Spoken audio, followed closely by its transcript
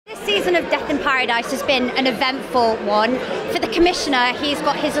season of Death in Paradise has been an eventful one. For the Commissioner, he's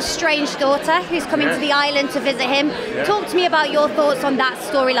got his estranged daughter who's coming to the island to visit him. Talk to me about your thoughts on that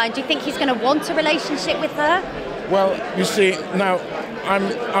storyline. Do you think he's going to want a relationship with her? Well, you see, now I'm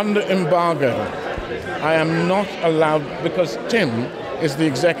under embargo. I am not allowed, because Tim is the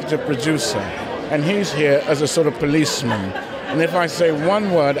executive producer, and he's here as a sort of policeman. And if I say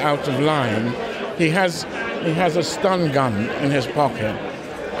one word out of line, he has a stun gun in his pocket,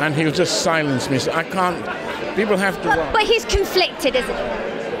 and he'll just silence me. So I can't. People have to. But he's conflicted, isn't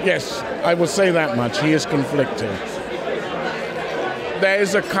he? Yes, I will say that much. He is conflicted. There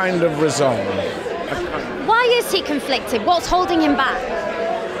is a kind of resolve. Why is he conflicted? What's holding him back?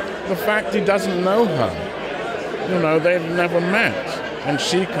 The fact he doesn't know her. You know, they've never met, and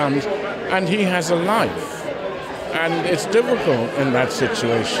she comes, and he has a life, and it's difficult in that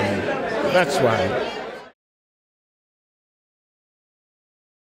situation. That's why.